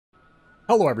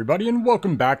Hello everybody and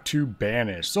welcome back to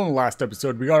Banished. So in the last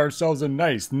episode we got ourselves a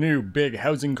nice new big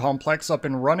housing complex up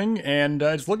and running and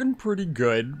it's looking pretty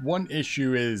good. One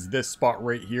issue is this spot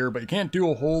right here, but you can't do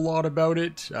a whole lot about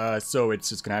it, so it's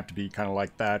just gonna have to be kind of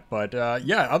like that. But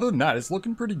yeah, other than that, it's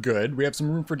looking pretty good. We have some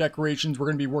room for decorations. We're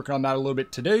gonna be working on that a little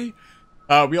bit today.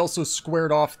 We also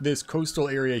squared off this coastal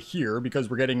area here because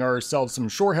we're getting ourselves some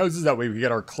shore houses. That way we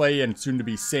get our clay and soon to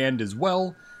be sand as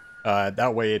well.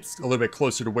 That way it's a little bit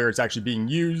closer to where it's actually being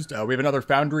used. We have another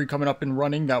foundry coming up and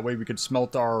running. That way we could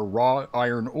smelt our raw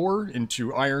iron ore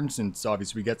into iron, since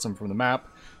obviously we get some from the map.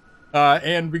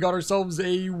 And we got ourselves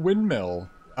a windmill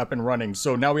up and running.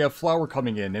 So now we have flour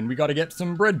coming in, and we got to get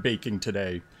some bread baking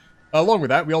today. Along with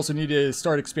that, we also need to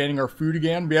start expanding our food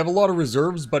again. We have a lot of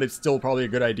reserves, but it's still probably a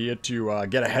good idea to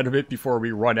get ahead of it before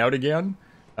we run out again.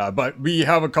 But we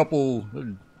have a couple,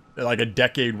 like a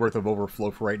decade worth of overflow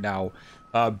for right now.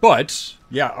 But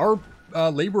yeah, our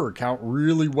labor count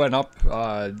really went up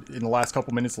in the last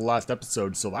couple minutes of the last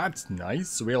episode, so that's nice.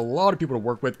 So we have a lot of people to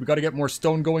work with. We got to get more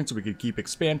stone going so we could keep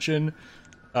expansion.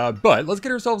 But let's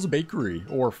get ourselves a bakery,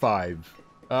 or 5.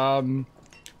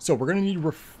 So we're gonna need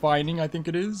refining, I think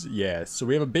it is. Yeah, so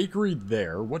we have a bakery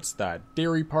there. What's that?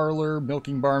 Dairy parlor,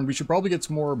 milking barn. We should probably get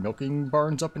some more milking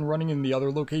barns up and running in the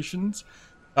other locations.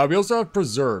 We also have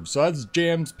preserves, so that's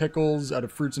jams, pickles, out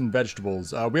of fruits and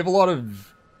vegetables. We have a lot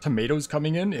of tomatoes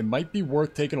coming in. It might be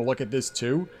worth taking a look at this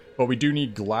too, but we do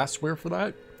need glassware for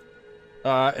that.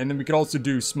 And then we could also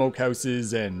do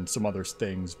smokehouses and some other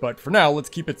things. But for now, let's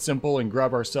keep it simple and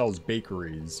grab ourselves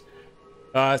bakeries.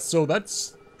 So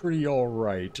that's pretty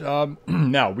alright.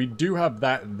 Now, we do have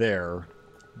that there.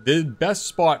 The best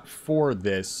spot for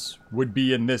this would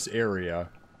be in this area.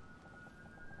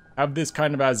 Have this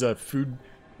kind of as a food...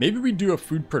 Maybe we do a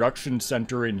food production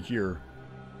center in here.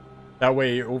 That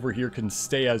way over here can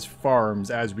stay as farms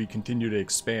as we continue to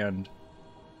expand.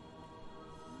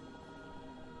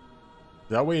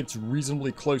 That way it's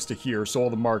reasonably close to here, so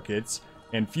all the markets.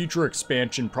 And future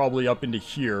expansion probably up into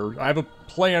here. I have a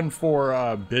plan for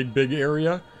a big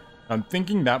area. I'm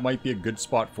thinking that might be a good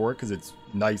spot for it because it's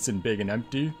nice and big and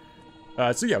empty.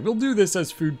 So yeah, we'll do this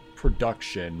as food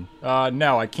production.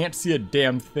 Now, I can't see a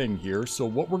damn thing here, so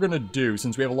what we're going to do,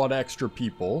 since we have a lot of extra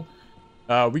people,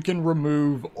 we can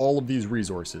remove all of these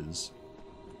resources.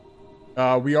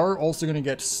 We are also going to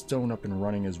get stone up and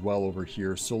running as well over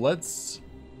here, so let's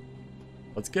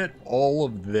get all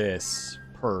of this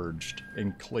purged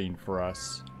and clean for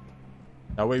us.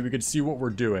 That way we can see what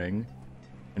we're doing,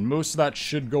 and most of that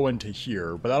should go into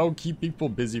here, but that'll keep people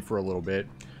busy for a little bit.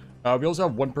 We also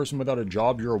have one person without a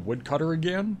job. You're a woodcutter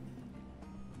again?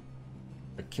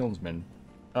 A kilnsman.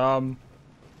 Why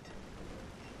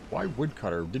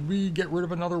woodcutter? Did we get rid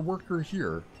of another worker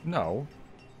here? No.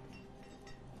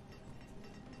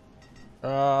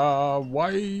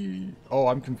 Why? Oh,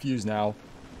 I'm confused now.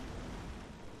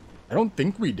 I don't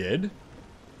think we did.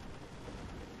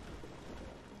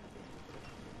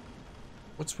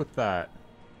 What's with that?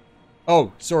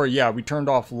 Oh, sorry, yeah, we turned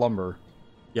off lumber.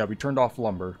 Yeah, we turned off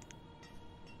lumber.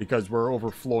 Because we're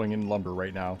overflowing in lumber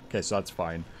right now. Okay, so that's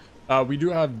fine. We do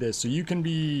have this. So you can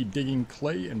be digging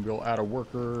clay, and we'll add a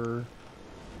worker,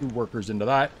 2 workers into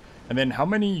that. And then how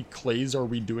many clays are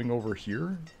we doing over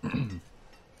here?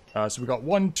 So we got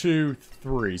 1, 2,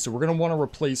 3. So we're going to want to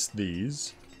replace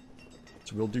these.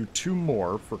 So we'll do 2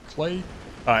 more for clay.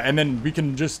 And then we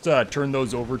can just turn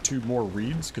those over to more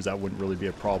reeds, because that wouldn't really be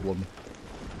a problem.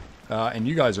 And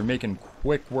you guys are making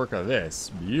quick work of this.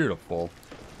 Beautiful.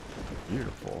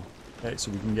 Beautiful. Okay,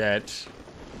 so we can get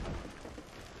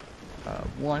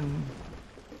 1,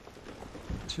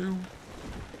 2.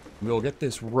 We'll get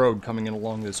this road coming in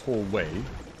along this whole way.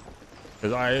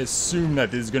 Because I assume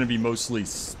that this is going to be mostly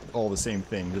all the same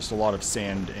thing. Just a lot of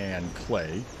sand and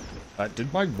clay.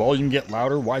 Did my volume get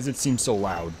louder? Why does it seem so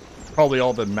loud? Probably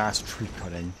all the mass tree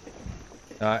cutting.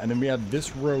 And then we have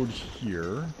this road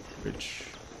here, which...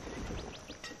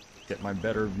 Get my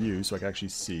better view so I can actually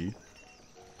see.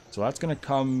 So that's going to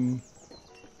come...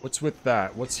 What's with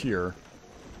that? What's here?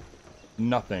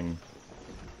 Nothing.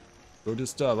 We'll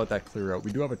just let that clear out.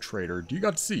 We do have a trader. Do you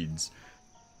got seeds?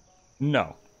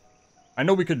 No. I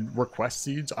know we could request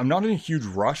seeds. I'm not in a huge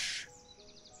rush.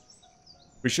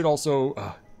 We should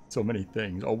also... so many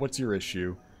things. Oh, what's your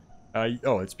issue?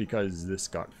 Oh, it's because this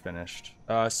got finished.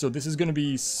 So this is going to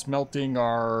be smelting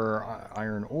our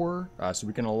iron ore. So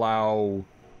we can allow...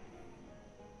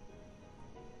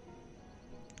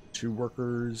 2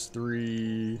 workers,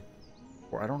 3,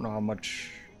 4. I don't know how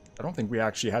much. I don't think we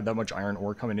actually had that much iron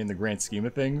ore coming in the grand scheme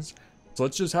of things. So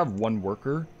let's just have 1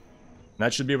 worker. And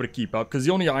that should be able to keep up, because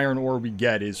the only iron ore we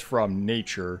get is from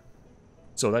nature.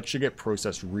 so that should get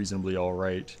processed reasonably all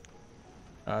right.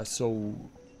 So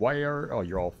oh,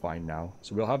 you're all fine now.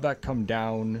 So we'll have that come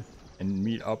down and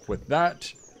meet up with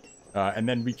that. And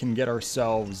then we can get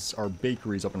ourselves our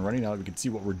bakeries up and running now that we can see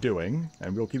what we're doing.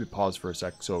 And we'll keep it paused for a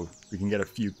sec so we can get a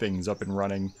few things up and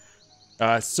running.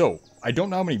 So I don't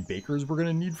know how many bakers we're going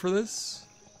to need for this,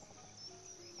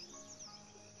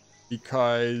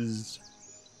 because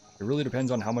it really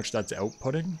depends on how much that's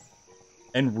outputting.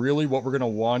 And really what we're going to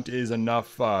want is enough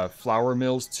flour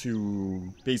mills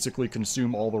to basically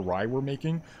consume all the rye we're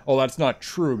making. Oh, that's not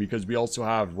true, because we also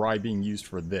have rye being used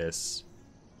for this.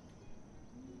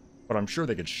 But I'm sure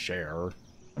they could share.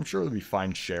 I'm sure they'll be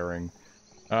fine sharing.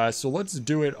 So let's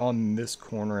do it on this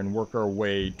corner and work our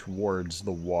way towards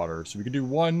the water. So we could do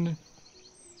 1,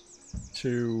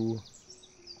 2...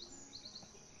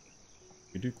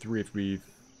 We could do 3 if we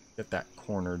get that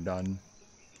corner done.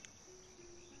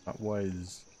 That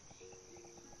was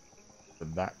for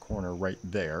that corner right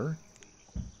there.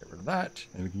 Get rid of that,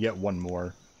 and we can get 1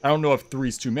 more. I don't know if 3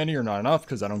 is too many or not enough,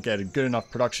 because I don't get good enough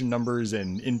production numbers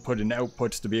and input and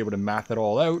outputs to be able to math it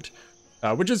all out,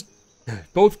 which is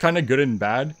both kind of good and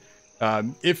bad.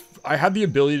 If I had the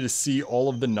ability to see all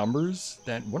of the numbers,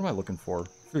 then what am I looking for?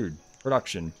 Food,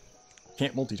 production.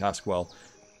 Can't multitask well.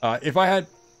 If I had...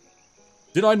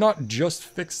 Did I not just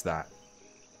fix that?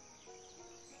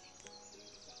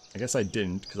 I guess I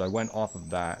didn't, because I went off of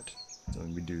that. So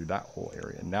we do that whole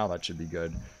area. Now that should be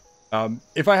good.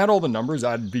 If I had all the numbers,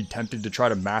 I'd be tempted to try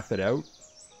to math it out.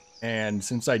 And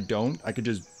since I don't, I could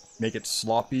just make it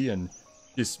sloppy and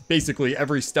just basically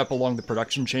every step along the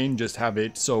production chain, just have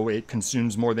it so it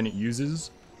consumes more than it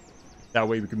uses. That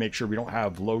way we can make sure we don't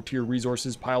have low tier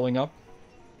resources piling up.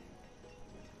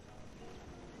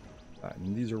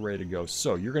 And these are ready to go.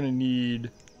 So you're going to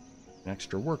need an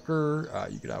extra worker.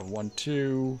 You could have 1,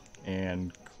 2,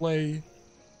 and clay.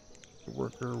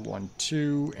 Worker 1,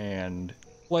 2, and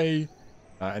clay.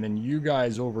 And then you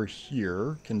guys over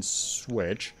here can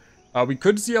switch. We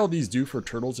could see how these do for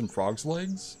turtles and frogs'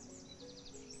 legs.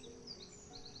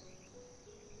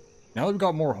 Now that we've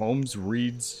got more homes,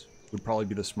 reeds would probably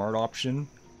be the smart option.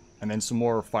 And then some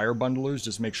more fire bundlers,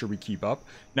 just make sure we keep up.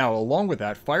 Now, along with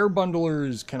that, fire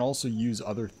bundlers can also use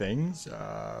other things.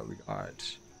 We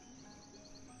got...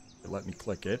 Let me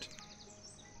click it.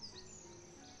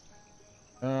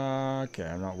 Okay,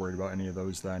 I'm not worried about any of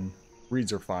those then.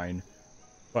 Reeds are fine.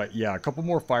 But yeah, a couple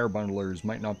more fire bundlers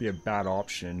might not be a bad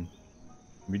option.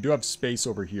 We do have space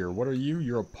over here. What are you?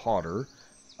 You're a potter.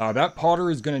 That potter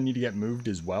is going to need to get moved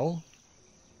as well.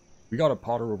 We got a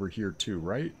potter over here too,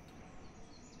 right?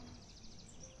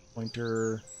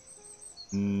 Pointer.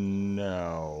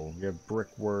 No. We have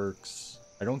brickworks.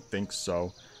 I don't think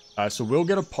so. So we'll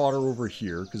get a potter over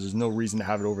here, because there's no reason to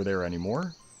have it over there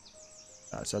anymore.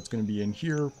 So that's going to be in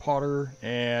here, potter,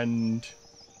 and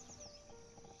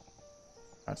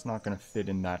that's not going to fit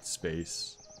in that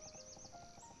space.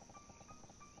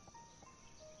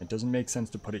 It doesn't make sense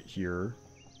to put it here.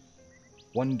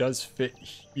 One does fit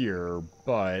here,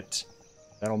 but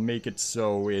that'll make it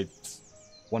so it's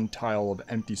 1 tile of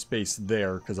empty space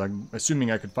there, because I'm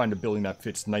assuming I could find a building that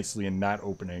fits nicely in that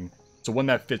opening. So one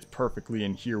that fits perfectly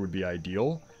in here would be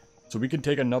ideal. So we could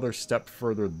take another step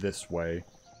further this way.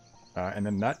 And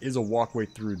then that is a walkway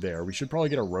through there. We should probably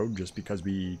get a road just because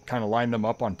we kind of lined them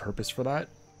up on purpose for that.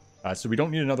 So we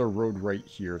don't need another road right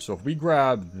here. So if we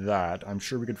grab that, I'm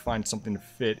sure we could find something to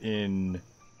fit in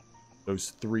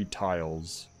those 3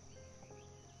 tiles.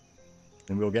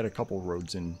 And we'll get a couple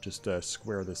roads in just to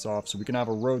square this off. So we can have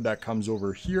a road that comes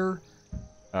over here.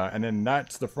 And then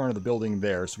that's the front of the building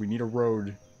there. So we need a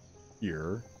road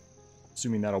here.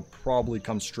 Assuming that'll probably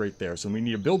come straight there. So we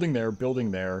need a building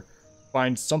there.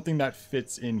 Find something that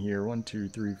fits in here. 1, 2,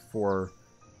 3, 4.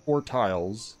 4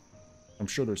 tiles. I'm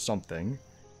sure there's something.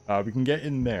 We can get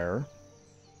in there.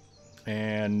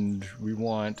 And we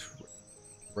want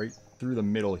right through the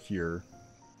middle here.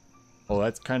 Oh,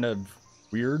 that's kind of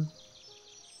weird.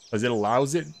 Because it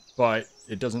allows it, but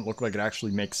it doesn't look like it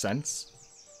actually makes sense.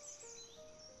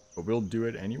 But we'll do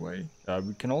it anyway.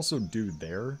 We can also do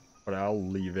there, but I'll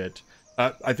leave it.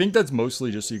 I think that's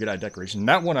mostly just so you could add decoration.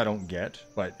 That one I don't get,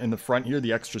 but in the front here,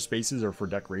 the extra spaces are for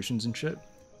decorations and shit.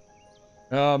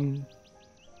 And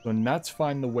that's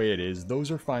fine the way it is. Those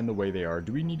are fine the way they are.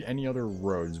 Do we need any other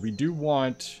roads? We do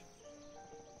want...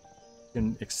 We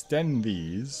can extend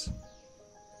these.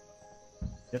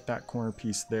 Get that corner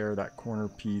piece there, that corner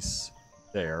piece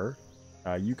there.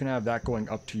 You can have that going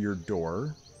up to your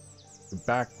door.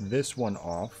 Back this one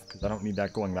off, because I don't need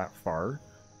that going that far.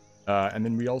 And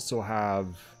then we also have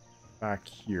back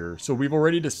here. So we've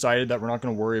already decided that we're not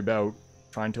going to worry about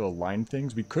trying to align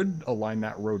things. We could align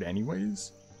that road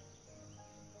anyways.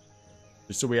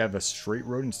 Just so we have a straight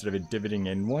road instead of a divoting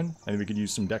in one. And then we could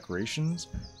use some decorations.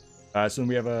 So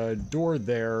we have a door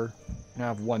there. You can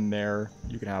have one there.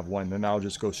 You can have one. Then that'll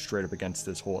just go straight up against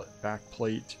this whole back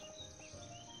plate.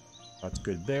 That's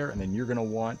good there. And then you're going to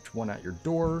want one at your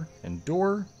door and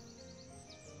door.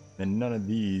 And none of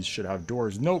these should have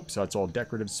doors. Nope. So that's all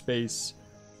decorative space.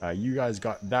 You guys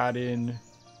got that in.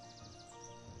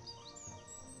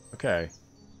 Okay.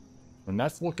 And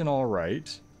that's looking all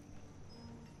right.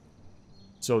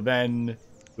 So then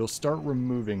we'll start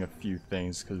removing a few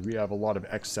things because we have a lot of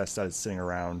excess that is sitting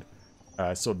around.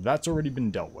 So that's already been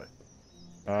dealt with.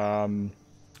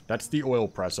 That's the oil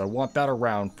press. I want that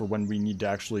around for when we need to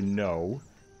actually know.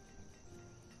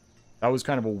 That was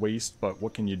kind of a waste, but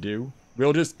what can you do?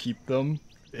 We'll just keep them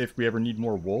if we ever need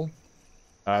more wool.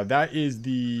 That is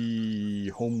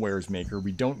the homewares maker.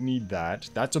 We don't need that.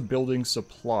 That's a building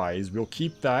supplies. We'll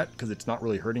keep that because it's not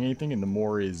really hurting anything and the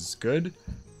more is good.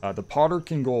 The potter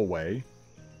can go away.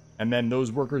 And then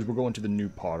those workers will go into the new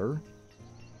potter.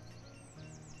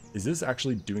 Is this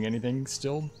actually doing anything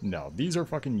still? No, these are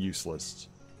fucking useless.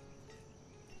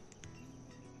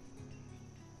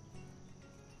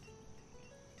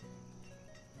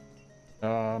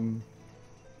 Do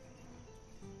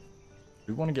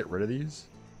we want to get rid of these?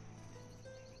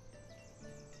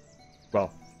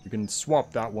 Well, you can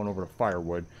swap that one over to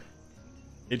firewood.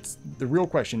 The real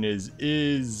question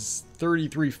is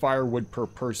 33 firewood per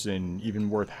person even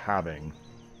worth having?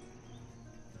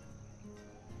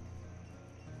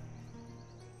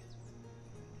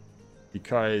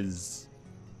 Because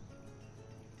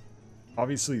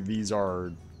obviously these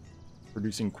are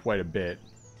producing quite a bit.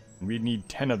 And we need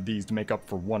 10 of these to make up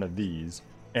for one of these.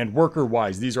 And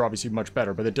worker-wise, these are obviously much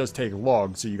better, but it does take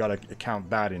logs, so you gotta count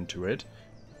that into it.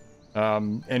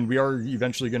 And we are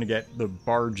eventually going to get the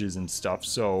barges and stuff,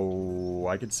 so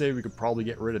I could say we could probably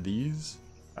get rid of these.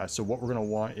 So what we're going to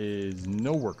want is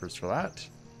no workers for that.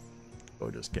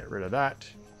 So just get rid of that,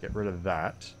 get rid of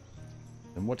that.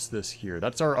 And what's this here?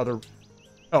 That's our other...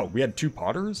 Oh, we had 2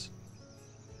 potters?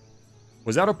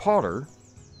 Was that a potter?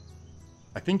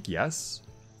 I think yes.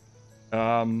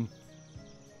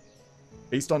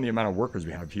 Based on the amount of workers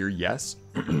we have here, yes.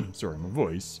 Sorry, my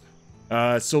voice.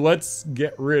 So let's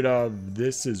get rid of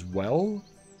this as well.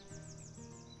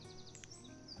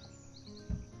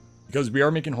 Because we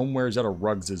are making homewares out of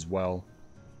rugs as well.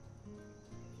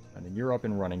 And then you're up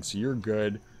and running, so you're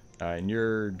good. And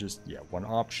you're just, yeah, one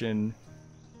option.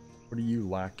 What are you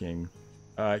lacking?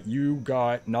 You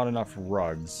got not enough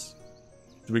rugs.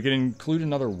 So we can include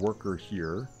another worker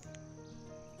here.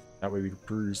 That way we can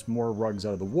produce more rugs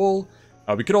out of the wool.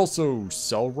 We could also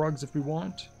sell rugs if we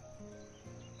want.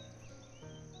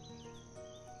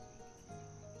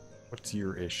 What's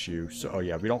your issue? So, oh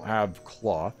yeah, we don't have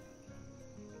cloth.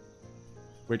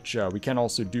 Which, we can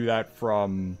also do that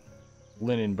from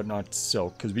linen, but not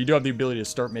silk. Because we do have the ability to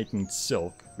start making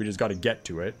silk. We just got to get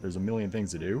to it. There's a million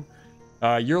things to do.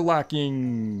 You're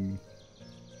lacking...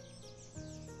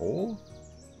 coal?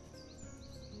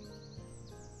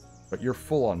 But you're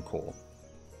full on coal.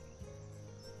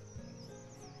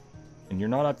 And you're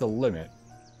not at the limit.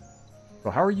 So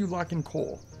how are you lacking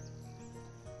coal?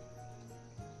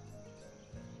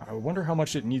 I wonder how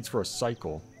much it needs for a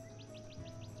cycle.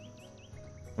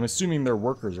 I'm assuming their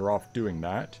workers are off doing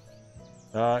that.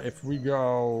 If we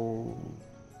go...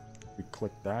 we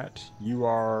click that. You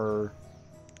are...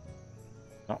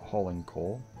 not hauling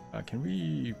coal. Can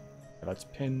we... that's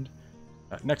pinned.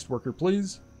 Next worker,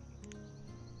 please.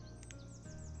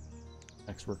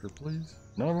 Next worker, please.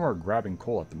 None of them are grabbing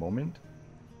coal at the moment.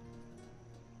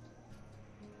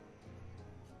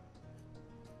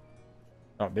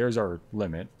 Oh, there's our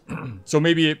limit. So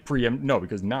maybe it no,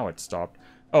 because now it stopped.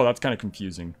 Oh, that's kind of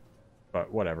confusing.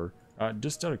 But whatever.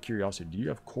 Just out of curiosity, do you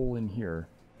have coal in here?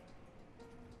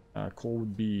 Coal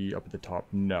would be up at the top.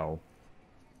 No.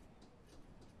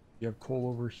 You have coal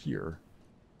over here?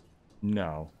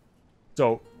 No.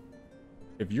 So,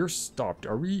 if you're stopped,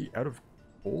 are we out of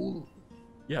coal?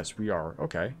 Yes, we are.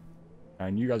 Okay.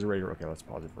 And you guys are ready to... okay, let's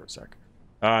pause it for a sec.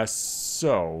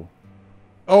 So...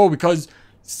 oh, because...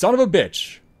 son of a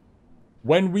bitch!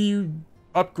 When we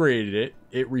upgraded it,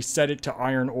 it reset it to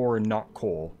iron ore and not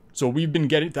coal. So we've been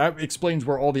getting... that explains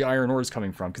where all the iron ore is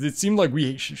coming from. Because it seemed like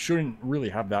we shouldn't really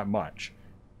have that much.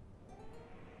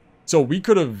 So we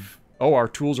could have... oh, our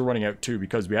tools are running out too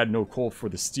because we had no coal for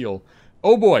the steel.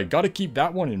 Oh boy, gotta keep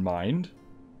that one in mind.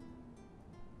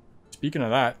 Speaking of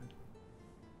that...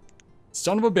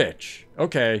 son of a bitch.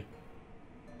 Okay.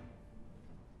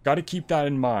 Gotta keep that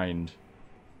in mind.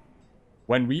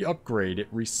 When we upgrade,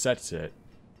 it resets it.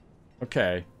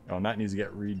 Okay. Oh, and that needs to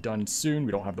get redone soon.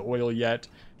 We don't have the oil yet.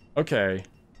 Okay.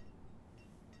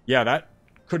 Yeah, that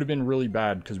could have been really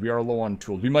bad because we are low on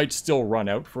tools. We might still run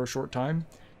out for a short time.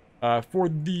 For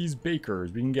these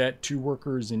bakers, we can get 2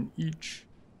 workers in each.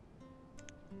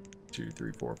 2,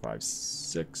 3, 4, 5,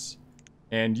 6.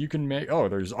 And you can make... Oh,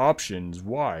 there's options.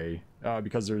 Why?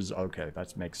 Because there's... Okay,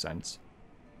 that makes sense.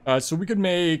 So we could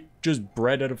make just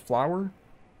bread out of flour.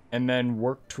 And then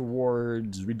work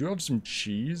towards... We do have some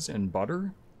cheese and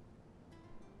butter.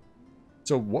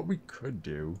 So what we could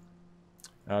do...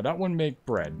 that one make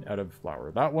bread out of flour.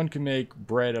 That one can make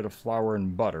bread out of flour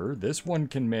and butter. This one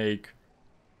can make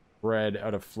bread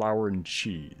out of flour and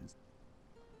cheese.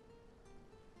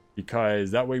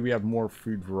 Because that way we have more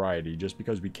food variety, just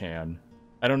because we can.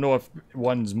 I don't know if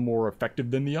one's more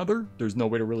effective than the other. There's no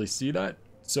way to really see that.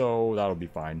 So that'll be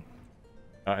fine.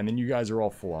 And then you guys are all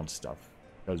full on stuff.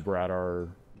 Because we're at our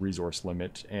resource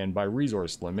limit. And by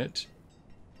resource limit,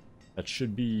 that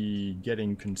should be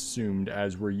getting consumed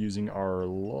as we're using our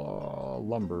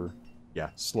lumber.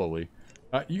 Yeah, slowly.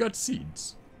 You got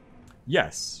seeds.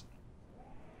 Yes.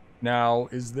 Now,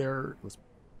 is there... Let's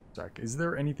check. Is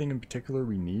there anything in particular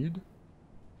we need?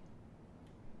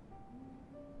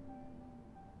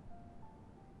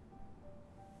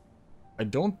 I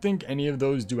don't think any of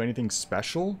those do anything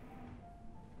special.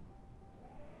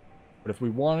 But if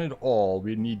we wanted all,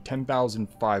 we'd need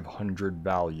 10,500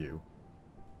 value.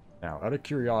 Now, out of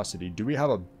curiosity, do we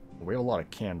have a... We have a lot of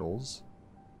candles.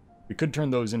 We could turn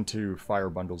those into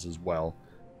fire bundles as well.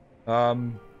 I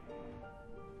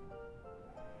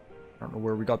don't know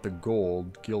where we got the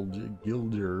gold.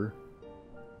 Gilder.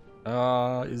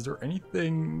 Is there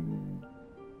anything...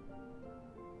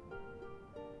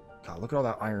 God, look at all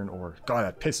that iron ore. God,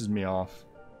 that pisses me off.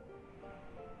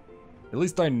 At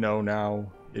least I know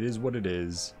now. It is what it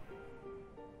is.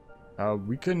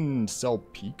 We can sell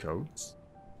pea coats.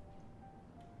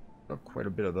 Got quite a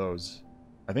bit of those.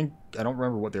 I don't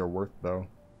remember what they were worth, though.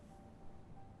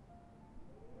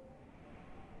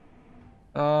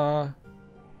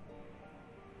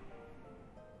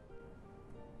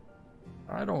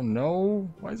 I don't know.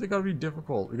 Why is it gotta be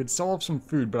difficult? We could sell off some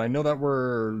food, but I know that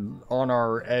we're on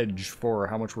our edge for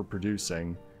how much we're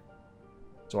producing.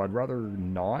 So I'd rather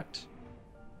not.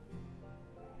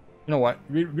 You know what?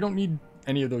 We don't need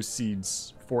any of those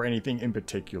seeds for anything in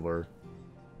particular.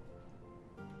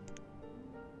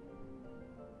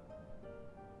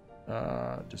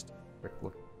 Just a quick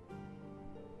look.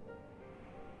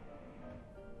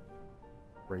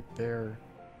 Right there.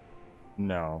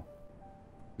 No.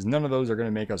 Because none of those are going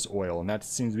to make us oil, and that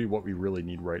seems to be what we really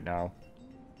need right now.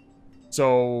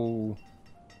 So,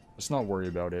 let's not worry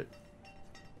about it.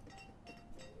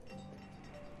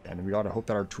 And then we gotta hope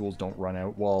that our tools don't run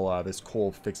out while this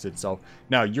coal fixes itself.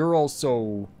 Now, you're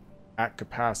also at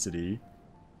capacity.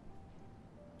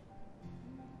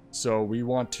 So we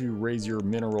want to raise your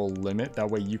mineral limit. That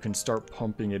way you can start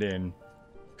pumping it in.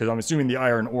 Because I'm assuming the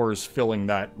iron ore is filling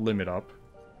that limit up.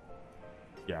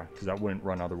 Yeah, because that wouldn't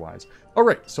run otherwise.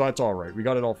 Alright, so that's alright. We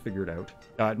got it all figured out.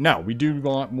 Now, we do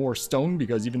want more stone,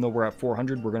 because even though we're at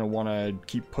 400, we're going to want to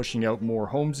keep pushing out more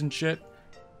homes and shit.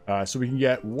 So we can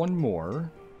get one more.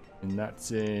 And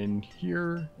that's in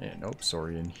here. And, oh,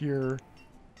 sorry, in here.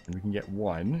 And we can get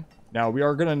one. Now, we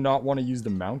are going to not want to use the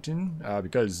mountain,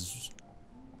 because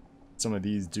some of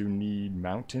these do need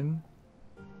mountain.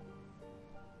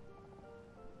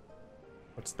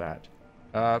 What's that?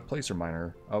 Placer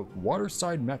miner. A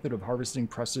waterside method of harvesting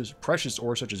precious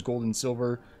ore such as gold and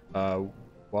silver. Well,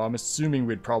 I'm assuming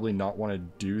we'd probably not want to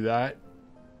do that.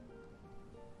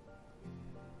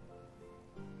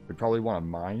 We'd probably want to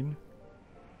mine.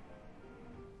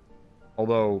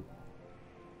 Although,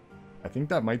 I think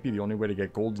that might be the only way to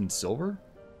get gold and silver.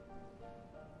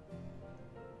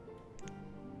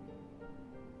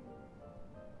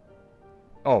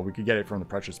 Oh, we could get it from the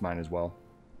precious mine as well.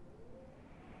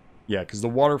 Yeah, because the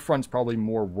waterfront's probably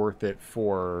more worth it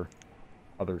for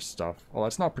other stuff. Well,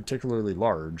 that's not particularly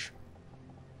large.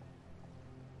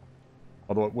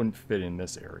 Although it wouldn't fit in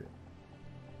this area.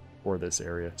 Or this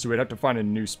area. So we'd have to find a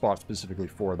new spot specifically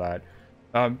for that.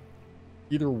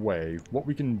 Either way, what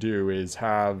we can do is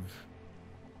have...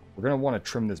 We're going to want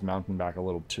to trim this mountain back a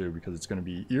little too, because it's going to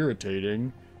be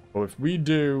irritating. But if we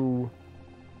do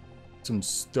some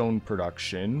stone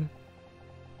production...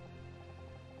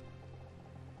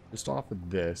 Just off of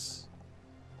this.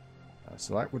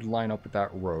 So that would line up with that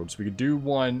road. So we could do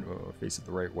one... Oh, face it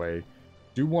the right way.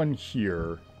 Do one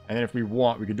here. And then if we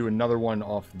want, we could do another one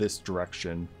off this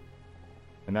direction.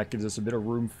 And that gives us a bit of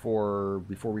room for...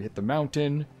 Before we hit the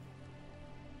mountain.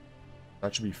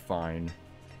 That should be fine.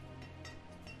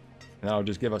 And that'll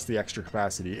just give us the extra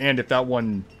capacity. And if that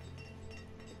one...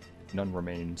 None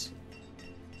remains.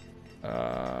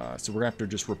 So we're gonna have to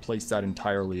just replace that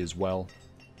entirely as well.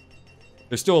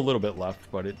 There's still a little bit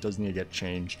left, but it does need to get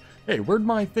changed. Hey, where'd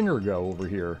my finger go over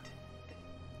here?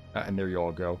 And there you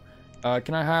all go.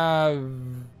 Can I have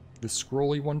the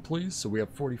scrolly one, please? So we have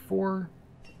 44.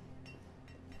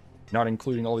 Not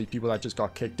including all these people that just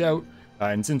got kicked out.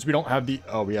 And since we don't have the...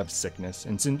 Oh, we have sickness.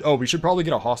 And since... Oh, we should probably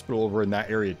get a hospital over in that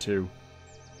area, too.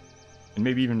 And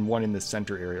maybe even one in the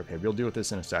center area. Okay, we'll deal with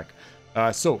this in a sec.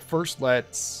 So, first,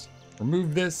 let's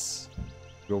remove this.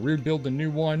 We'll rebuild the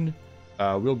new one.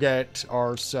 We'll get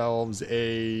ourselves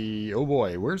a... Oh,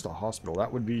 boy. Where's the hospital?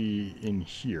 That would be in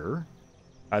here.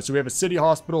 So we have a city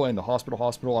hospital and the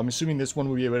hospital. I'm assuming this one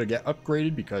will be able to get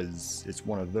upgraded because it's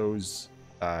one of those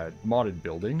modded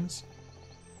buildings.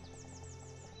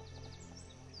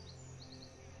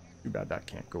 Too bad that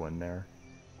can't go in there.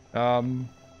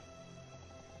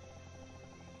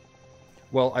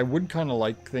 Well, I would kind of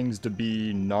like things to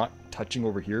be not touching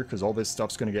over here because all this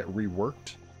stuff's going to get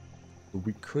reworked. But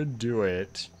we could do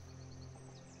it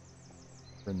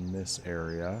in this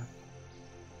area.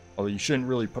 Although you shouldn't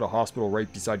really put a hospital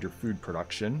right beside your food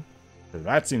production.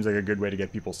 That seems like a good way to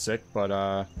get people sick,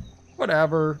 but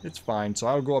whatever, it's fine. So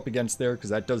I'll go up against there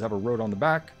because that does have a road on the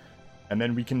back. And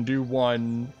then we can do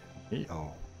one...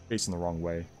 Oh, facing the wrong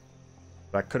way.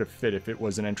 That could have fit if it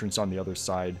was an entrance on the other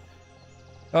side.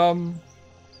 That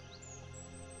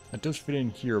does fit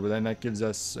in here, but then that gives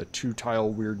us a 2-tile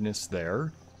weirdness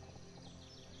there.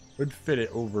 Would fit it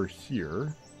over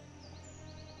here.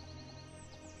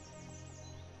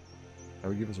 That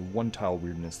would give us a 1-tile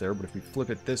weirdness there, but if we flip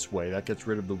it this way, that gets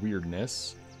rid of the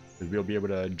weirdness. Because we'll be able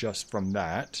to adjust from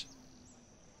that.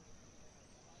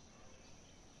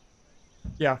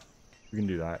 Yeah, we can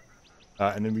do that.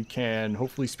 And then we can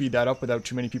hopefully speed that up without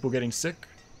too many people getting sick.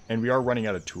 And we are running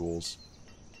out of tools.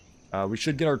 We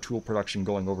should get our tool production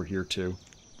going over here too.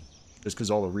 Just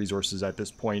because all the resources at this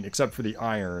point, except for the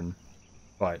iron.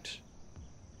 But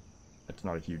that's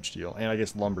not a huge deal. And I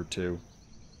guess lumber too.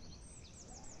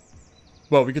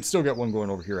 Well, we could still get one going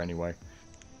over here anyway.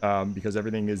 Because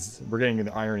everything is... We're getting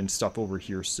the iron and stuff over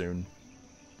here soon.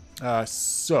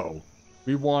 So,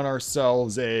 we want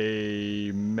ourselves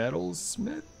a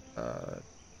metalsmith.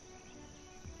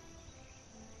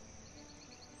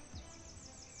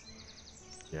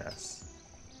 Yes.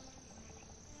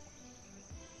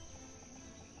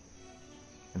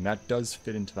 And that does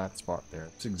fit into that spot there.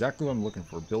 It's exactly what I'm looking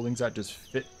for. Buildings that just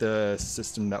fit the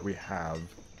system that we have.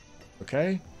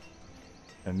 Okay?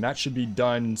 And that should be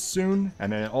done soon.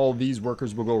 And then all these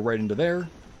workers will go right into there.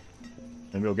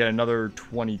 And we'll get another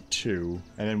 22.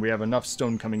 And then we have enough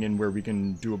stone coming in where we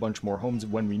can do a bunch more homes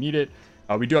when we need it.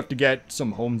 We do have to get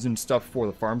some homes and stuff for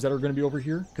the farms that are going to be over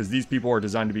here. Because these people are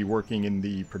designed to be working in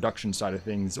the production side of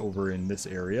things over in this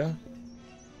area.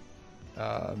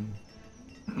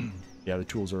 Yeah, the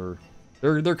tools are...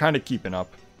 They're kind of keeping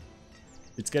up.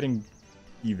 It's getting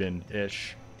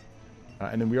even-ish.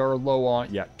 And then we are low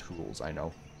on... Yeah, tools, I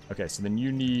know. Okay, so then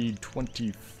you need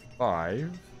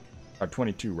 25.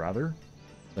 22, rather.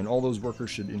 Then all those workers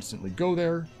should instantly go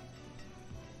there.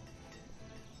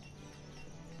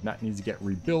 And that needs to get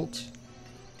rebuilt.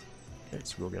 Okay,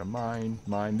 so we'll get a mine.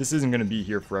 This isn't going to be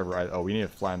here forever. Oh, we need to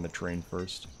flatten the terrain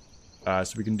first.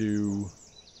 So we can do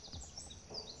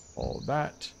all of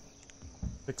that.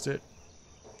 Fix it.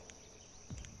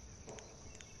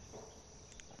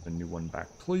 A new one back,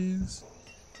 please.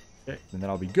 Okay, and then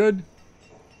I'll be good.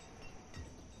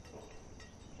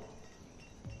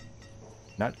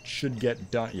 That should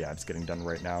get done. Yeah, it's getting done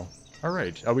right now. All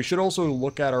right. We should also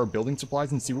look at our building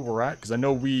supplies and see what we're at, because I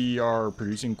know we are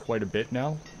producing quite a bit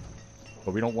now,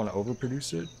 but we don't want to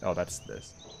overproduce it. Oh, that's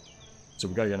this. So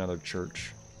we got to get another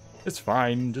church. It's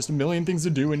fine. Just a million things to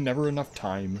do and never enough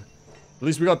time. At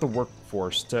least we got the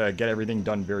workforce to get everything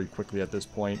done very quickly at this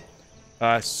point.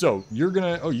 So you're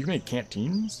gonna... Oh, you can make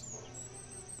canteens?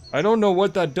 I don't know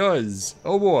what that does.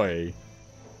 Oh, boy.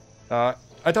 I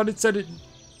thought it said it...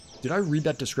 Did I read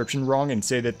that description wrong and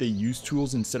say that they use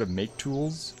tools instead of make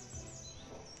tools?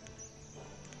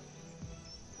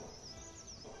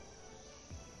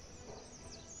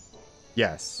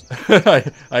 Yes,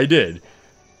 I did.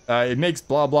 It makes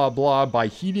blah blah blah by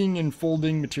heating and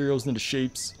folding materials into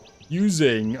shapes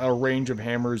using a range of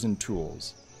hammers and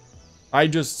tools. I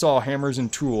just saw hammers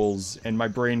and tools and my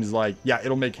brain is like, yeah,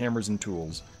 it'll make hammers and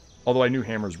tools. Although I knew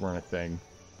hammers weren't a thing.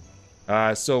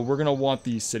 So we're gonna want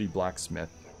the city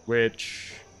blacksmith.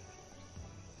 Which...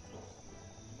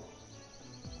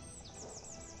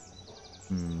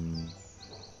 We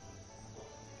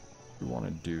want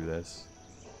to do this.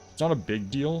 It's not a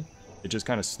big deal. It just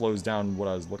kind of slows down what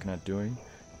I was looking at doing.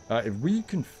 If we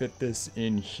can fit this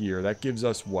in here, that gives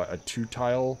us, what, a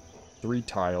 2-tile 3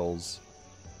 tiles.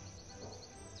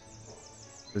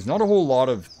 There's not a whole lot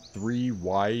of 3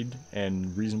 wide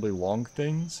and reasonably long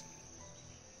things.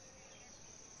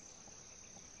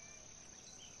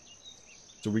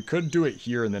 So we could do it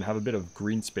here and then have a bit of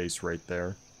green space right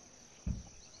there.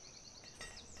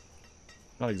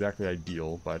 Not exactly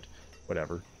ideal, but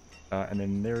whatever. And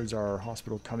then there's our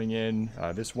hospital coming in.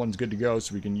 This one's good to go,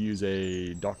 so we can use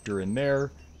a doctor in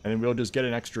there. And then we'll just get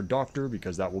an extra doctor,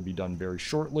 because that will be done very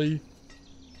shortly.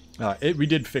 We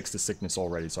did fix the sickness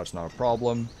already, so that's not a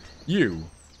problem. You,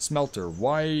 Smelter,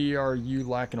 why are you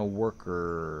lacking a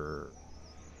worker?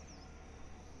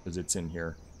 Because it's in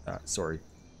here. Sorry.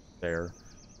 There.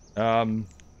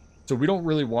 So we don't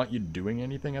really want you doing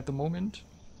anything at the moment.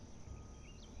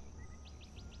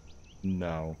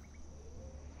 No.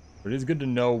 But it is good to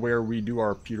know where we do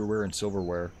our pewterware and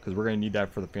silverware, because we're going to need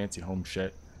that for the fancy home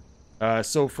shit.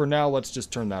 So for now, let's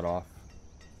just turn that off.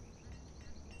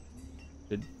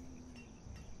 I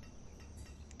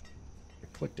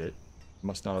clicked it.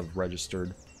 Must not have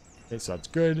registered. Okay, so that's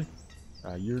good.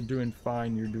 You're doing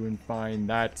fine, you're doing fine.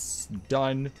 That's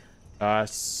done.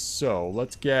 So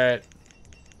let's get...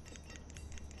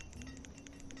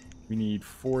 We need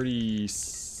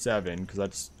 47, because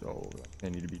that's... Oh, I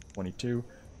need to be 22.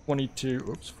 22,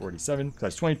 oops, 47. Because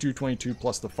that's 22, 22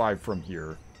 plus the 5 from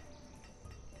here.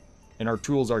 And our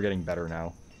tools are getting better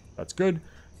now. That's good.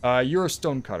 You're a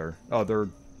stone cutter. Oh, they're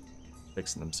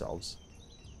fixing themselves.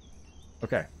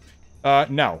 Okay.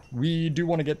 Now, we do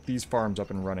want to get these farms up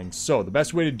and running. So, the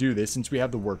best way to do this, since we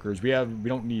have the workers, we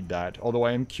don't need that. Although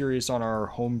I am curious on our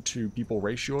home to people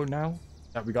ratio now,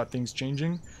 that we got things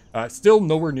changing. Still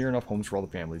nowhere near enough homes for all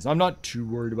the families. I'm not too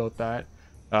worried about that.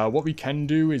 What we can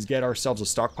do is get ourselves a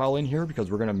stockpile in here, because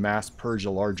we're going to mass purge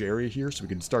a large area here, so we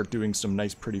can start doing some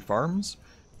nice pretty farms.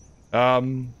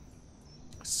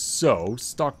 So,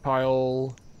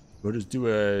 stockpile, we'll just do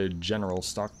a general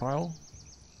stockpile.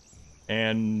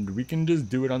 And we can just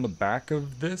do it on the back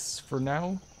of this for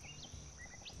now.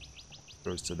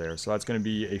 Goes to there. So that's going to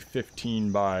be a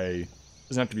 15 by...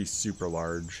 Doesn't have to be super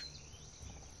large.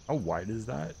 How wide is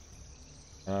that?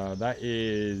 That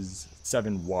is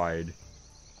 7 wide.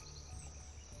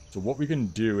 So what we can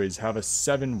do is have a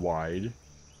 7 wide.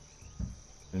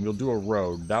 And we'll do a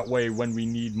road. That way, when we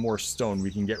need more stone,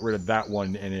 we can get rid of that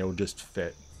one and it'll just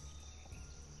fit.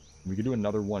 We could do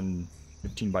another one...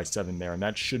 15 by 7 there, and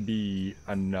that should be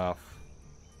enough.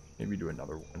 Maybe do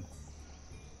another one.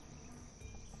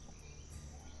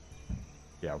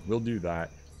 Yeah, we'll do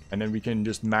that. And then we can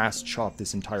just mass chop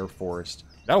this entire forest.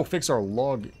 That'll fix our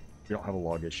log. We don't have a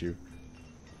log issue.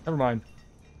 Never mind.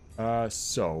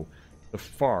 So, the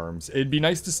farms. It'd be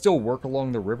nice to still work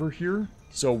along the river here.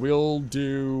 So we'll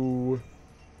do...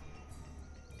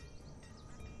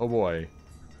 Oh boy.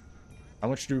 How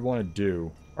much do we want to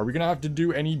do? Are we going to have to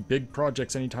do any big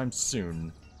projects anytime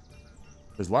soon?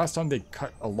 Because last time they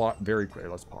cut a lot very quickly.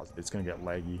 Let's pause it. It's going to get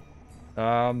laggy.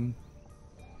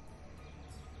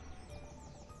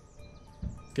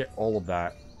 Get all of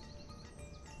that.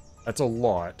 That's a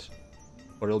lot.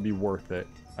 But it'll be worth it,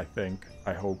 I think.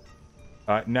 I hope.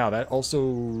 Now, that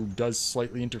also does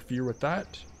slightly interfere with that.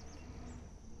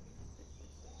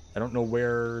 I don't know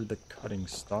where the cutting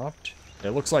stopped. It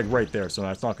looks like right there, so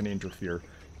that's not going to interfere.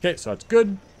 Okay, so that's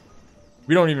good.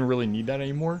 We don't even really need that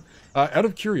anymore. Out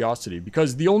of curiosity,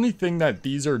 because the only thing that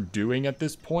these are doing at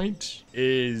this point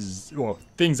is, well,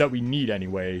 things that we need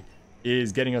anyway,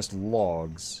 is getting us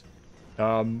logs.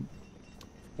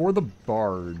 For the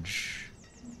barge.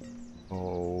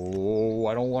 Oh,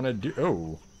 I don't want to do...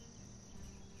 Oh.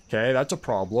 Okay, that's a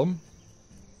problem.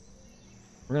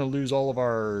 We're going to lose all of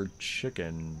our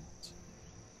chickens.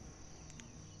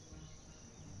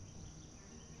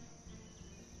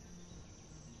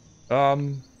 What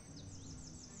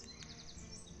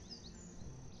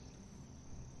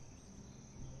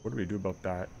do we do about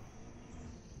that?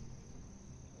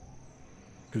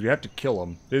 Because we have to kill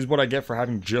them. This is what I get for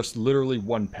having just literally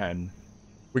 1 pen.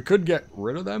 We could get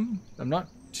rid of them. I'm not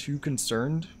too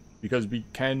concerned. Because we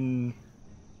can...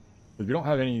 Because we don't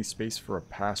have any space for a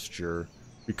pasture.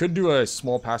 We could do a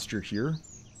small pasture here.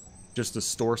 Just to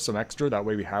store some extra. That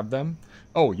way we have them.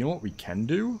 Oh, you know what we can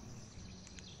do?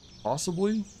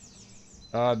 Possibly?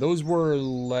 Those were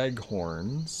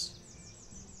leghorns.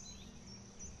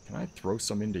 Can I throw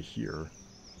some into here?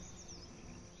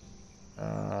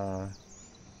 Up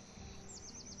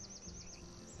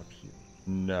here.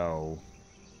 No.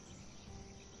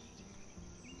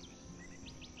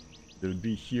 It would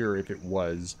be here if it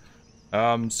was.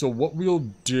 So what we'll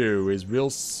do is we'll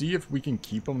see if we can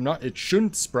keep them. It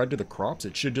shouldn't spread to the crops.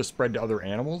 It should just spread to other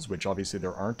animals, which obviously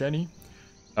there aren't any.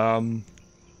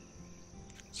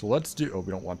 So let's do... Oh,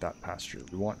 we don't want that pasture.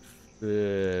 We want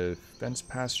fence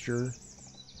pasture.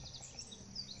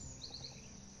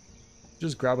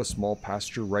 Just grab a small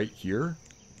pasture right here.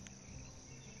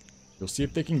 You'll see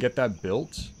if they can get that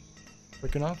built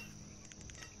quick enough.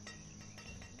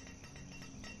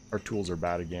 Our tools are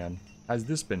bad again. Has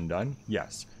this been done?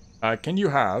 Yes. Can you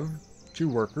have 2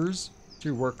 workers?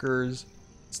 2 workers.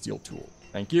 Steel tool.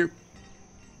 Thank you.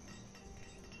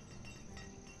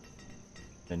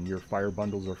 And your fire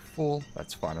bundles are full.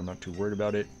 That's fine. I'm not too worried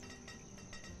about it.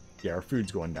 Yeah, our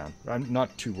food's going down. I'm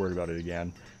not too worried about it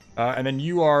again. And then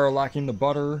you are lacking the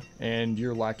butter, and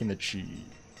you're lacking the cheese.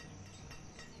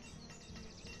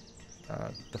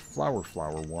 The flour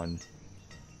one.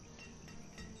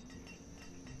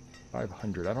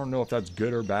 500. I don't know if that's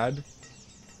good or bad.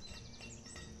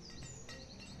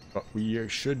 But we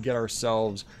should get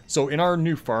ourselves... So in our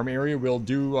new farm area, we'll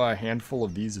do a handful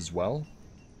of these as well.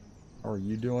 How are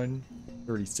you doing?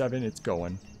 37. It's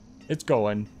going. It's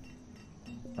going.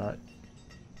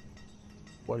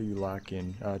 What are you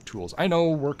lacking? Tools. I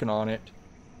know, working on it.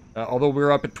 Although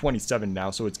we're up at 27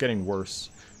 now, so it's getting worse.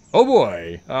 Oh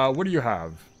boy! What do you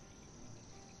have?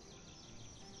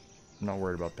 I'm not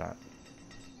worried about that.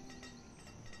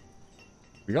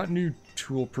 We got new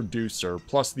tool producer,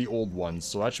 plus the old ones,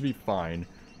 so that should be fine.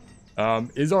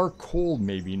 Is our coal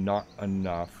maybe not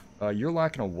enough? You're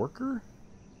lacking a worker?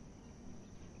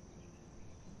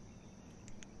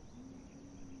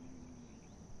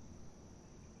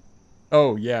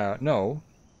 Oh, yeah, no.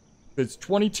 It's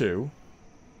 22.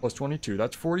 Plus 22,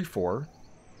 that's 44.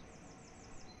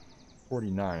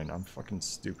 49, I'm fucking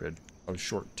stupid. I was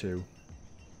short 2.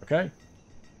 Okay.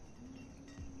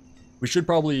 We should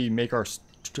probably make our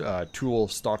tool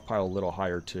stockpile a little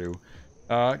higher too.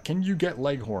 Can you get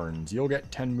leghorns? You'll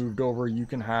get 10 moved over. You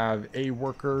can have a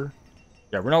worker.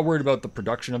 Yeah, we're not worried about the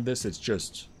production of this. It's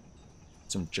just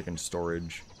some chicken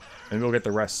storage. And we'll get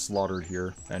the rest slaughtered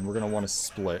here. And we're going to want to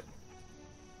split.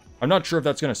 I'm not sure if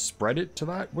that's going to spread it to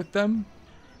that with them.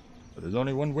 But there's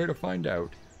only one way to find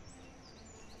out.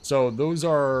 So those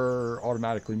are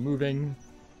automatically moving.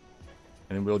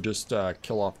 And then we'll just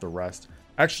kill off the rest.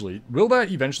 Actually, will that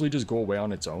eventually just go away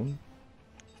on its own?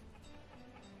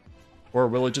 Or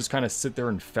will it just kind of sit there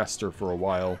and fester for a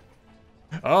while?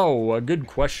 Oh, a good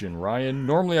question, Ryan.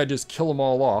 Normally I just kill them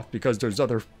all off because there's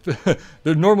other...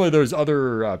 normally there's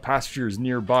other pastures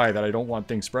nearby that I don't want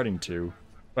things spreading to.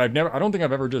 But I don't think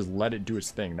I've ever just let it do its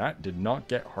thing. That did not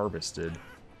get harvested.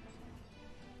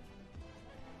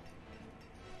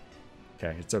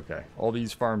 Okay, it's okay. All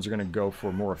these farms are going to go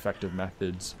for more effective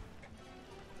methods.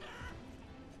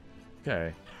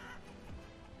 Okay.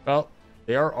 Well,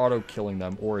 they are auto-killing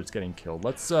them, or it's getting killed.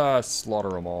 Let's slaughter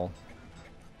them all.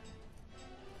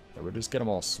 Yeah, we'll just get them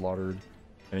all slaughtered.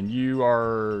 And you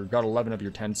got 11 of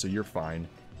your 10, so you're fine.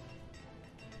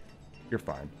 You're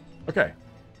fine. Okay.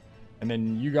 And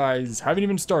then you guys haven't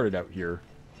even started out here.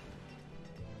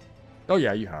 Oh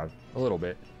yeah, you have. A little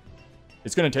bit.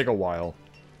 It's going to take a while.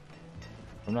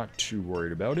 I'm not too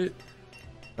worried about it.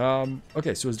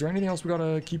 Okay, so is there anything else we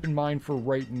gotta keep in mind for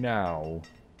right now?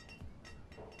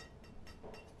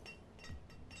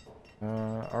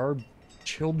 Our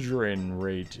children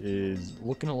rate is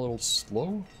looking a little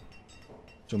slow.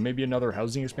 So maybe another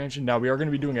housing expansion. Now, we are going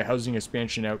to be doing a housing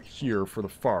expansion out here for the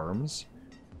farms.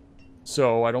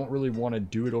 So I don't really want to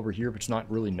do it over here if it's not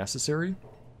really necessary.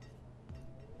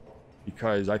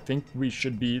 Because I think we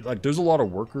should be... Like, there's a lot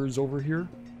of workers over here.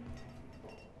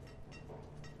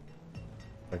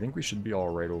 I think we should be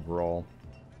alright overall.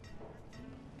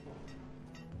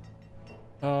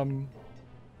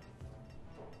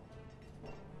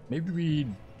 Maybe we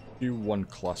do one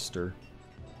cluster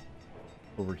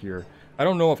over here. I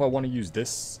don't know if I want to use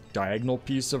this diagonal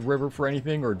piece of river for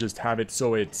anything or just have it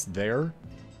so it's there.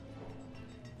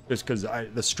 Just because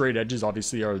the straight edges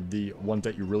obviously are the ones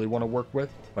that you really want to work with,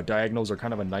 but diagonals are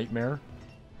kind of a nightmare.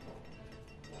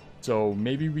 So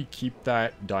maybe we keep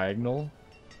that diagonal.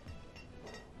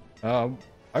 I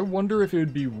wonder if it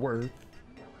would be worth...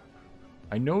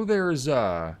 I know there's,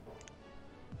 where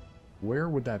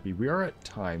would that be? We are at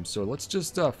time, so let's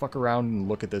just, fuck around and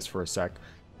look at this for a sec.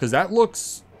 Because that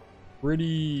looks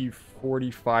pretty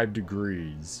 45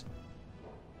 degrees.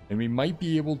 And we might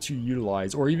be able to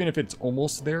utilize, or even if it's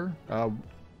almost there,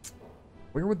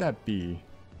 where would that be?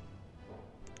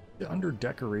 Under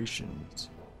decorations.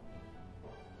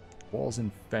 Walls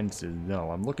and fences.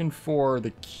 No, I'm looking for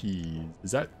the keys.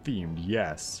 Is that themed?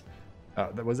 Yes.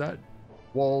 Was that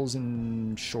walls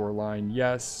and shoreline?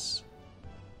 Yes.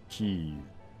 Keys.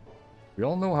 We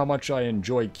all know how much I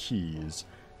enjoy keys,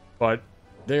 but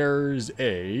there's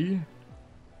a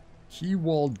key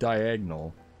wall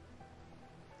diagonal.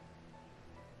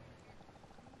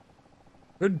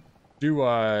 Could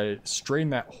do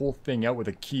strain that whole thing out with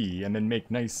a key and then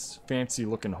make nice fancy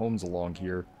looking homes along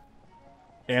here.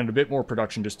 And a bit more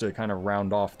production just to kind of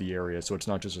round off the area so it's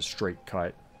not just a straight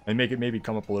cut. And make it maybe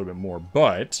come up a little bit more.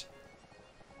 But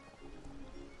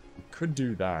we could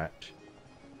do that.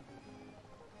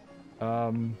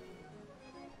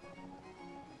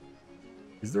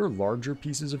 Is there larger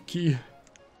pieces of key?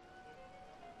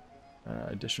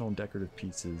 Additional decorative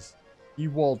pieces. Key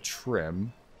wall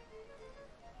trim.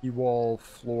 Key wall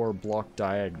floor block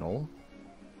diagonal.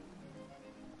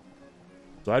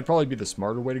 So that'd probably be the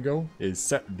smarter way to go, is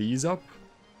set these up.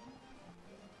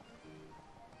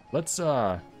 Let's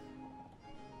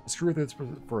screw with this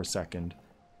for a second.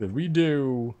 If we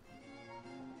do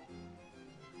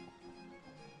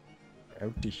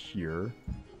out to here.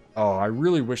 Oh, I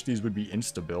really wish these would be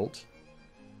insta-built.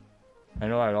 I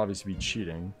know I'd obviously be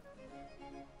cheating.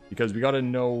 Because we gotta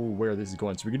know where this is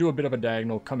going. So we can do a bit of a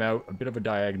diagonal, come out, a bit of a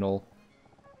diagonal.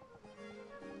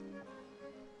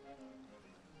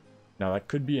 Now that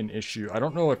could be an issue. I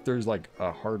don't know if there's like a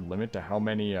hard limit to how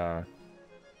many,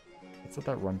 let's let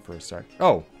that run for a sec.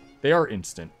 Oh, they are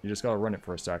instant. You just gotta run it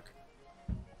for a sec.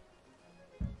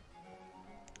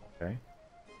 Okay,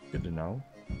 good to know.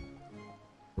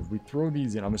 If we throw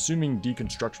these in, I'm assuming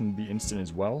deconstruction would be instant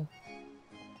as well.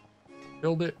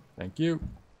 Build it, thank you.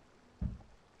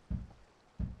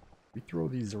 We throw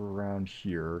these around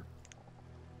here.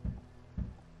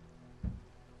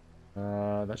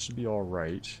 That should be all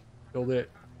right. Build it.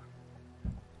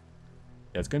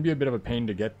 Yeah, it's going to be a bit of a pain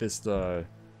to get this to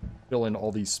fill in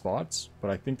all these spots, but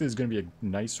I think this is going to be a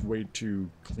nice way to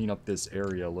clean up this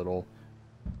area a little.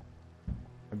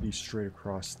 I'd be straight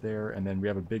across there, and then we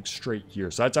have a big straight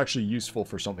here. So that's actually useful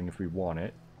for something if we want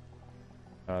it.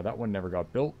 That one never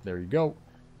got built. There you go.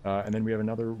 And then we have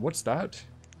another... What's that?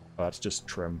 Oh, that's just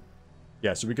trim.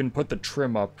 Yeah, so we can put the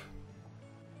trim up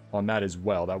on that as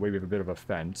well. That way we have a bit of a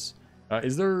fence.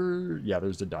 Is there... Yeah,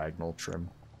 there's the diagonal trim.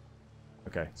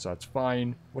 Okay, so that's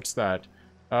fine. What's that?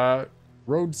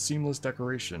 Road seamless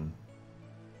decoration.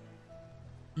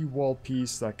 Key wall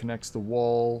piece that connects the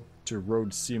wall to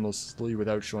road seamlessly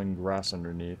without showing grass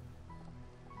underneath.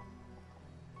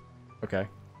 Okay.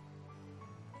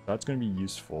 That's going to be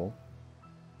useful.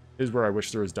 This is where I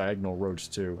wish there was diagonal roads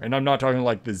too. And I'm not talking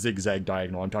like the zigzag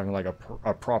diagonal. I'm talking like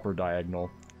a proper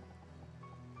diagonal.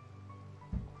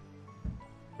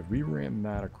 If we ran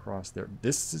that across there...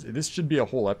 This should be a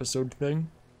whole episode thing.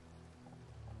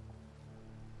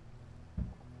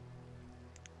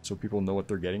 So people know what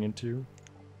they're getting into.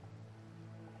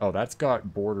 Oh, that's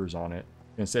got borders on it.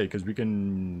 I'm gonna say, because we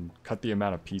can cut the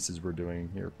amount of pieces we're doing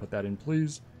here. Put that in,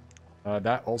 please.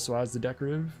 That also has the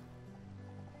decorative.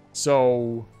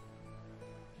 So...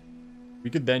 we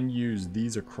could then use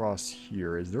these across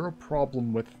here. Is there a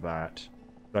problem with that?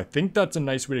 But I think that's a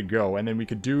nice way to go. And then we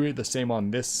could do the same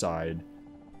on this side.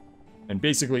 And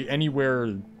basically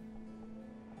anywhere...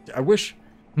 I wish...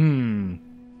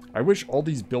 I wish all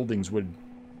these buildings would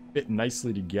fit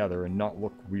nicely together and not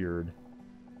look weird.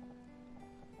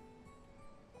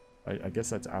 I guess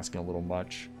that's asking a little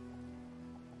much.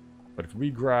 But if we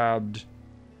grabbed...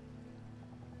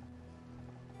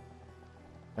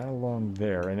 that along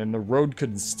there, and then the road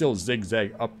could still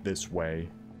zigzag up this way.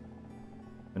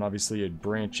 And obviously it'd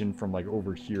branch in from like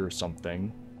over here or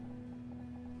something.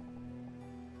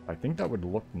 I think that would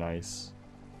look nice.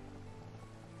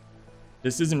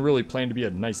 This isn't really planned to be a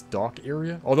nice dock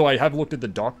area. Although I have looked at the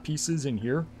dock pieces in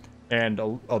here. And,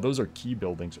 oh, those are key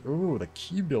buildings. Oh, the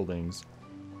key buildings.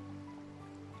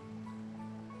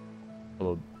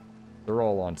 Although, they're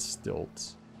all on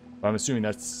stilts. I'm assuming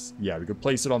that's... yeah, we could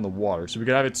place it on the water. So we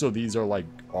could have it so these are, like,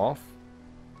 off.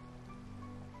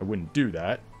 I wouldn't do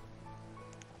that.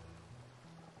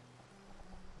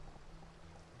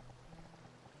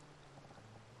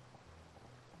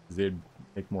 They'd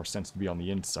make more sense to be on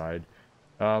the inside.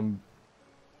 Under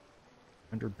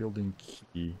building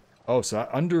key. Oh, so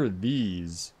under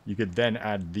these, you could then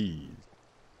add these.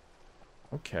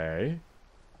 Okay.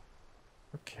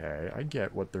 Okay, I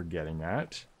get what they're getting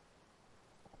at.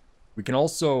 We can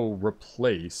also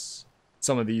replace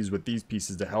some of these with these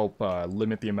pieces to help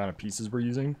limit the amount of pieces we're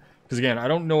using. Because again, I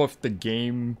don't know if the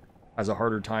game has a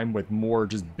harder time with more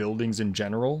just buildings in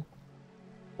general.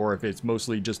 Or if it's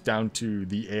mostly just down to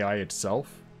the AI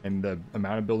itself. And the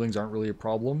amount of buildings aren't really a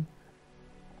problem.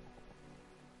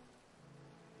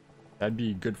 That'd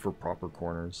be good for proper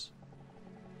corners.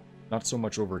 Not so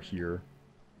much over here.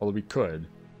 Although we could.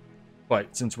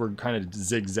 But since we're kind of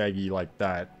zigzaggy like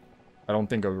that, I don't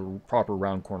think a proper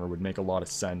round corner would make a lot of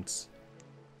sense.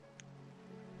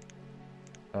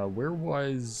 Where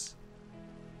was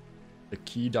the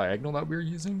key diagonal that we were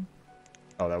using?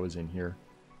 Oh, that was in here.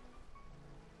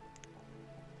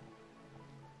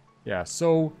 Yeah,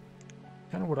 so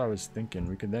kind of what I was thinking.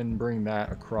 We could then bring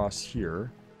that across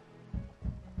here.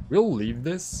 We'll leave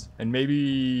this, and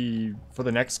maybe for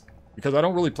the next, because I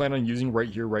don't really plan on using right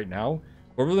here right now.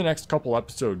 Over the next couple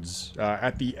episodes,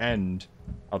 at the end,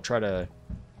 I'll try to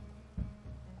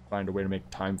find a way to make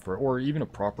time for it, or even a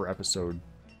proper episode.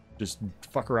 Just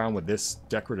fuck around with this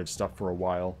decorative stuff for a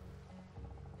while.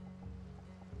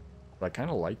 But I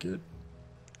kind of like it.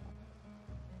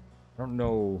 I don't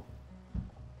know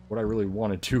what I really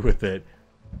want to do with it,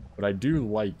 but I do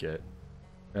like it.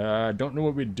 I don't know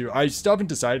what we'd do. I still haven't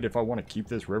decided if I want to keep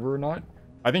this river or not.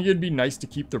 I think it'd be nice to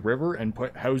keep the river and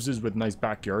put houses with nice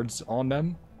backyards on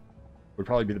them. Would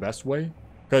probably be the best way.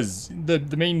 Because the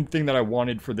main thing that I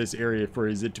wanted for this area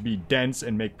is it to be dense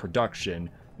and make production.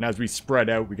 And as we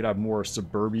spread out, we could have more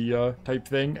suburbia type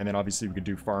thing. And then obviously we could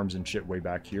do farms and shit way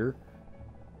back here.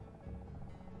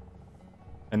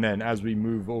 And then as we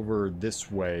move over this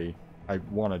way, I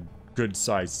want a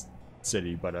good-sized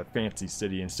city, but a fancy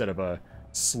city instead of a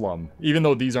slum. Even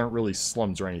though these aren't really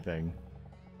slums or anything.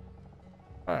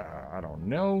 I don't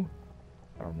know.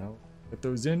 Get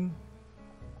those in.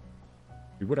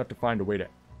 We would have to find a way to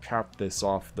cap this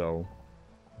off, though,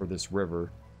 for this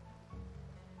river.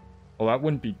 Well, that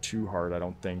wouldn't be too hard, I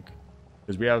don't think.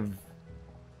 Because we have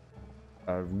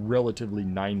a relatively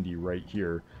 90 right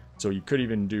here. So you could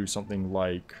even do something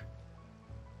like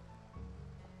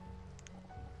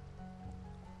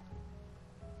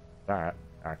that,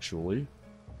 actually.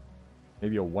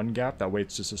 Maybe a one gap. That way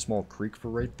it's just a small creek for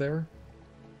right there.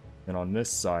 And on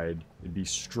this side, it'd be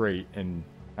straight and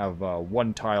have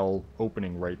one tile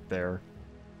opening right there.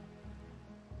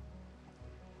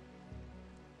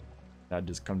 That'd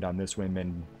just come down this way and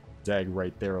then zag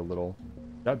right there a little.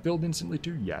 That build instantly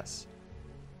too? Yes.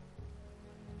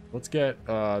 Let's get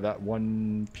that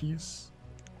one piece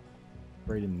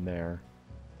right in there.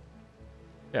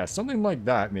 Yeah, something like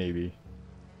that maybe.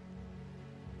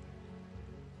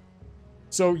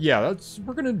 So yeah,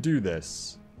 we're gonna do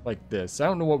this like this. I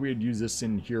don't know what we'd use this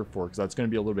in here for, because that's gonna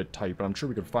be a little bit tight, but I'm sure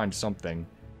we could find something.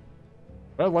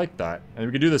 But I like that. And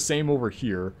we could do the same over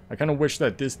here. I kind of wish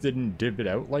that this didn't divot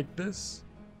out like this.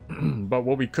 But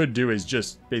what we could do is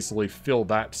just basically fill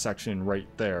that section right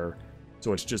there.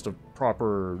 So it's just a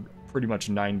proper, pretty much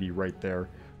 90 right there.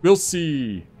 We'll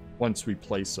see once we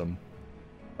place them.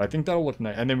 I think that'll look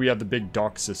nice. And then we have the big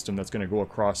dock system that's going to go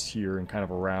across here and kind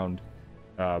of around.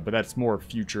 But that's more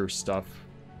future stuff.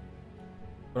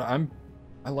 But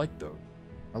I like those.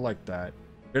 I like that.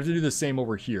 We have to do the same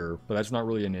over here, but that's not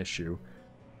really an issue.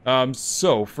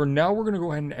 So for now, we're going to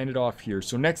go ahead and end it off here.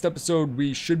 So next episode,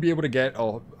 we should be able to get,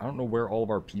 oh, I don't know where all of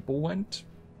our people went.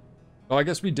 Well, I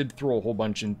guess we did throw a whole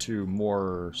bunch into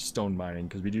more stone mining,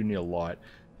 because we do need a lot.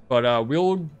 But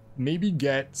we'll maybe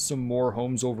get some more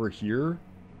homes over here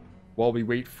while we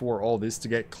wait for all this to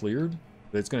get cleared.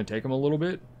 It's going to take them a little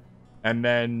bit. And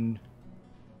then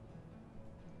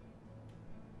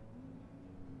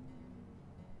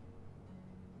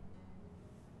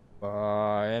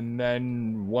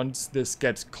once this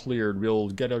gets cleared, we'll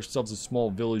get ourselves a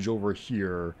small village over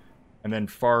here, and then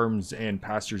farms and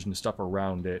pastures and stuff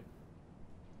around it.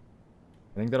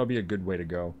 I think that'll be a good way to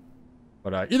go.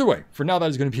 But either way, for now, that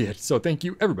is going to be it. So thank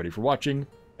you, everybody, for watching,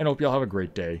 and I hope y'all have a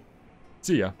great day.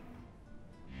 See ya.